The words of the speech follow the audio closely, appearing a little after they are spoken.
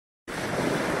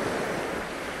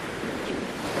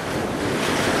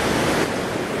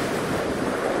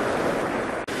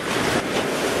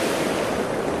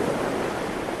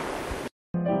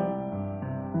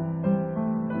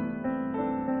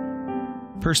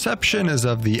Perception is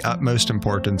of the utmost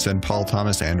importance in Paul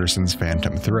Thomas Anderson's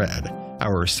Phantom Thread.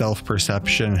 Our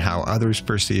self-perception, how others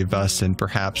perceive us, and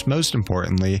perhaps most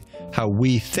importantly, how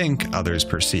we think others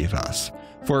perceive us.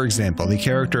 For example, the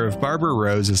character of Barbara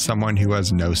Rose is someone who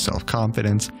has no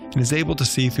self-confidence and is able to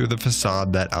see through the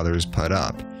facade that others put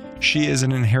up. She is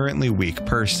an inherently weak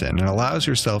person and allows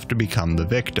herself to become the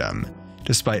victim.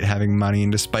 Despite having money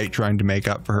and despite trying to make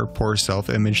up for her poor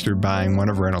self-image through buying one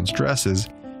of Reynolds' dresses,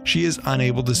 she is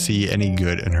unable to see any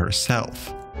good in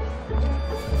herself.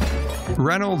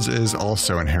 Reynolds is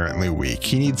also inherently weak.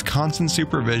 He needs constant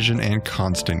supervision and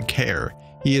constant care.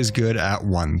 He is good at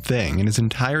one thing, and his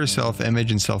entire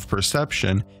self-image and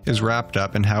self-perception is wrapped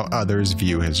up in how others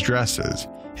view his dresses.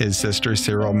 His sister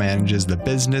Cyril manages the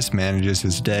business, manages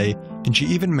his day, and she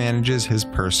even manages his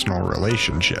personal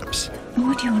relationships.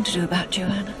 What do you want to do about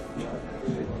Joanna?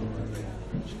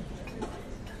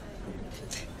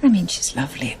 I mean, she's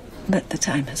lovely, but the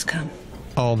time has come.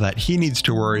 All that he needs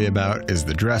to worry about is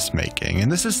the dressmaking,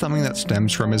 and this is something that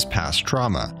stems from his past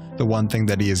trauma. The one thing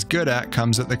that he is good at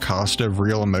comes at the cost of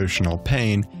real emotional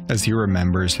pain as he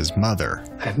remembers his mother.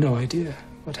 I have no idea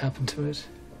what happened to it.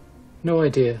 No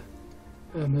idea.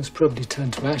 Most probably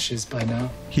turned to ashes by now.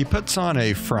 He puts on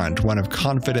a front, one of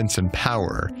confidence and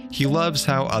power. He loves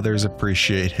how others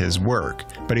appreciate his work,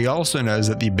 but he also knows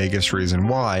that the biggest reason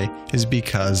why is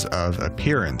because of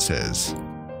appearances.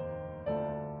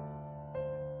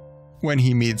 When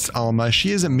he meets Alma,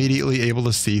 she is immediately able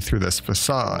to see through this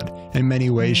facade. In many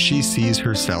ways, she sees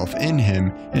herself in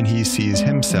him, and he sees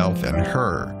himself in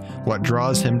her. What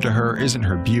draws him to her isn't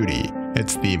her beauty,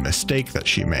 it's the mistake that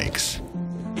she makes.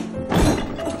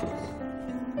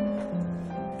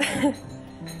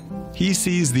 He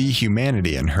sees the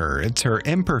humanity in her. It's her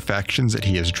imperfections that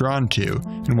he is drawn to,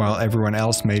 and while everyone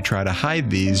else may try to hide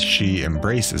these, she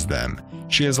embraces them.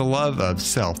 She has a love of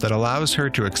self that allows her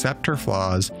to accept her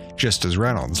flaws just as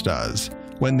Reynolds does.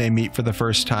 When they meet for the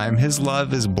first time, his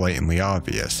love is blatantly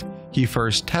obvious. He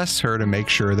first tests her to make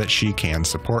sure that she can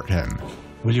support him.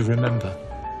 Will you remember?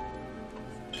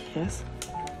 Yes.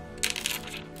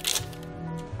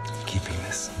 Keeping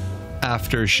this.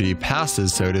 After she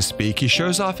passes, so to speak, he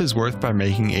shows off his worth by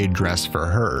making a dress for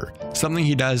her, something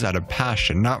he does out of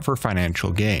passion, not for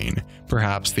financial gain.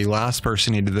 Perhaps the last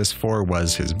person he did this for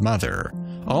was his mother.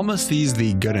 Alma sees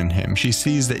the good in him. She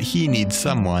sees that he needs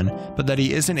someone, but that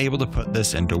he isn't able to put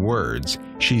this into words.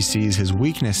 She sees his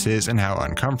weaknesses and how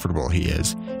uncomfortable he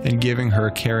is, and giving her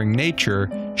caring nature,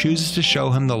 chooses to show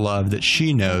him the love that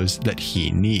she knows that he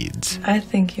needs. I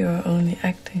think you are only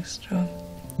acting strong.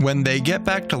 When they get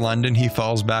back to London, he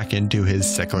falls back into his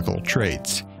cyclical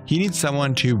traits. He needs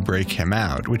someone to break him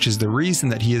out, which is the reason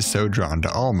that he is so drawn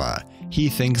to Alma. He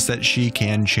thinks that she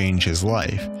can change his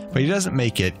life, but he doesn't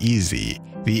make it easy.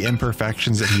 The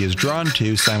imperfections that he is drawn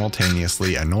to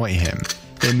simultaneously annoy him.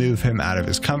 They move him out of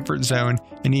his comfort zone,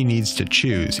 and he needs to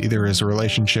choose either his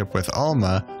relationship with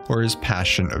Alma or his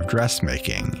passion of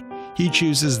dressmaking. He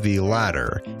chooses the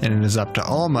latter, and it is up to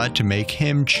Alma to make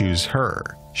him choose her.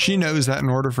 She knows that in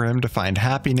order for him to find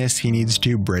happiness, he needs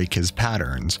to break his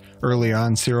patterns. Early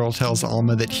on, Cyril tells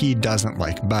Alma that he doesn't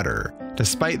like butter.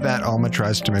 Despite that, Alma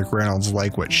tries to make Reynolds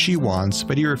like what she wants,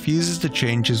 but he refuses to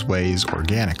change his ways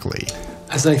organically.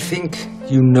 As I think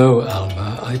you know,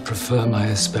 Alma, I prefer my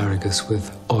asparagus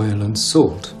with oil and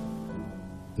salt.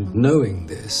 And knowing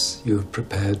this, you have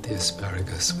prepared the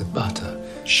asparagus with butter.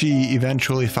 She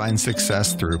eventually finds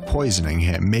success through poisoning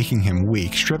him, making him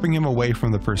weak, stripping him away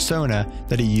from the persona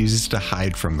that he uses to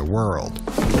hide from the world.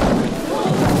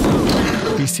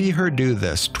 We see her do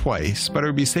this twice, but it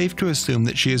would be safe to assume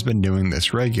that she has been doing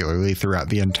this regularly throughout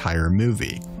the entire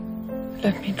movie.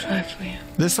 Let me try for you.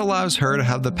 This allows her to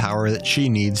have the power that she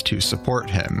needs to support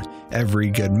him. Every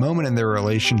good moment in their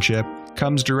relationship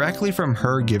comes directly from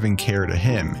her giving care to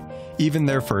him. Even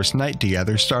their first night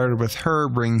together started with her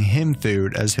bringing him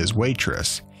food as his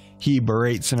waitress. He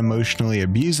berates and emotionally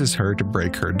abuses her to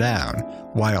break her down.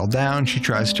 While down, she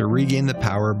tries to regain the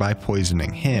power by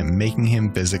poisoning him, making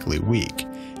him physically weak.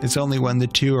 It's only when the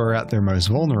two are at their most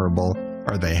vulnerable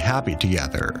are they happy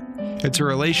together. It's a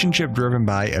relationship driven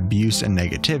by abuse and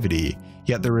negativity,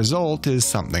 yet the result is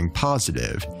something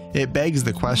positive. It begs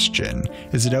the question,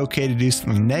 is it okay to do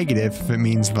something negative if it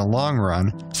means in the long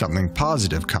run something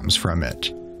positive comes from it?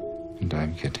 And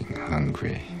I'm getting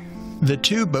hungry. The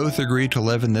two both agree to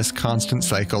live in this constant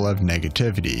cycle of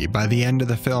negativity. By the end of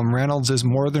the film, Reynolds is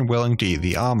more than willing to eat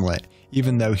the omelet,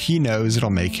 even though he knows it'll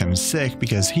make him sick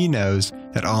because he knows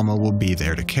that Alma will be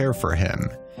there to care for him.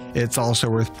 It's also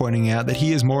worth pointing out that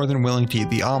he is more than willing to eat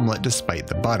the omelet despite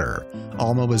the butter.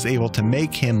 Alma was able to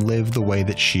make him live the way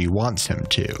that she wants him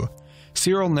to.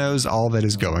 Cyril knows all that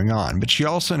is going on, but she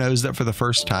also knows that for the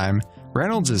first time,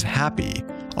 Reynolds is happy.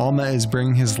 Alma is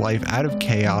bringing his life out of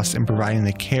chaos and providing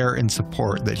the care and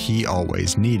support that he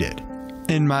always needed.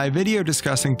 In my video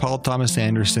discussing Paul Thomas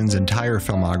Anderson's entire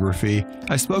filmography,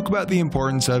 I spoke about the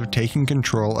importance of taking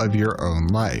control of your own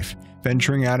life,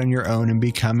 venturing out on your own and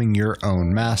becoming your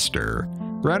own master.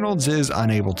 Reynolds is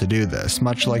unable to do this.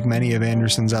 Much like many of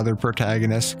Anderson's other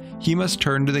protagonists, he must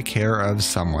turn to the care of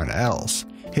someone else.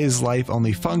 His life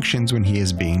only functions when he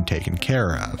is being taken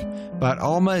care of. But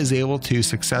Alma is able to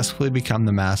successfully become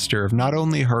the master of not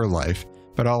only her life,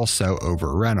 but also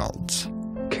over Reynolds.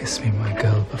 Kiss me, my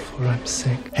girl, before I'm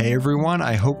sick. Hey everyone,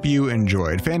 I hope you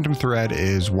enjoyed. Phantom Thread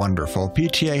is wonderful.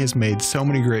 PTA has made so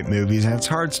many great movies and it's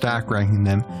hard stack ranking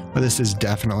them, but this is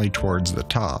definitely towards the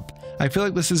top. I feel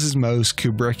like this is his most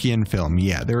Kubrickian film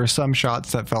yet. There were some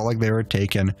shots that felt like they were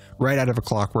taken right out of A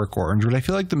Clockwork Orange, but I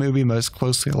feel like the movie most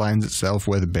closely aligns itself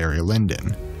with Barry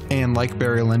Lyndon. And like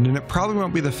Barry Lyndon, it probably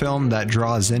won't be the film that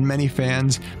draws in many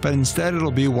fans, but instead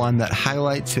it'll be one that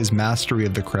highlights his mastery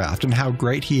of the craft and how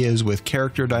great he is with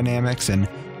character dynamics, and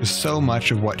so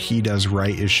much of what he does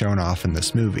right is shown off in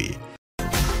this movie.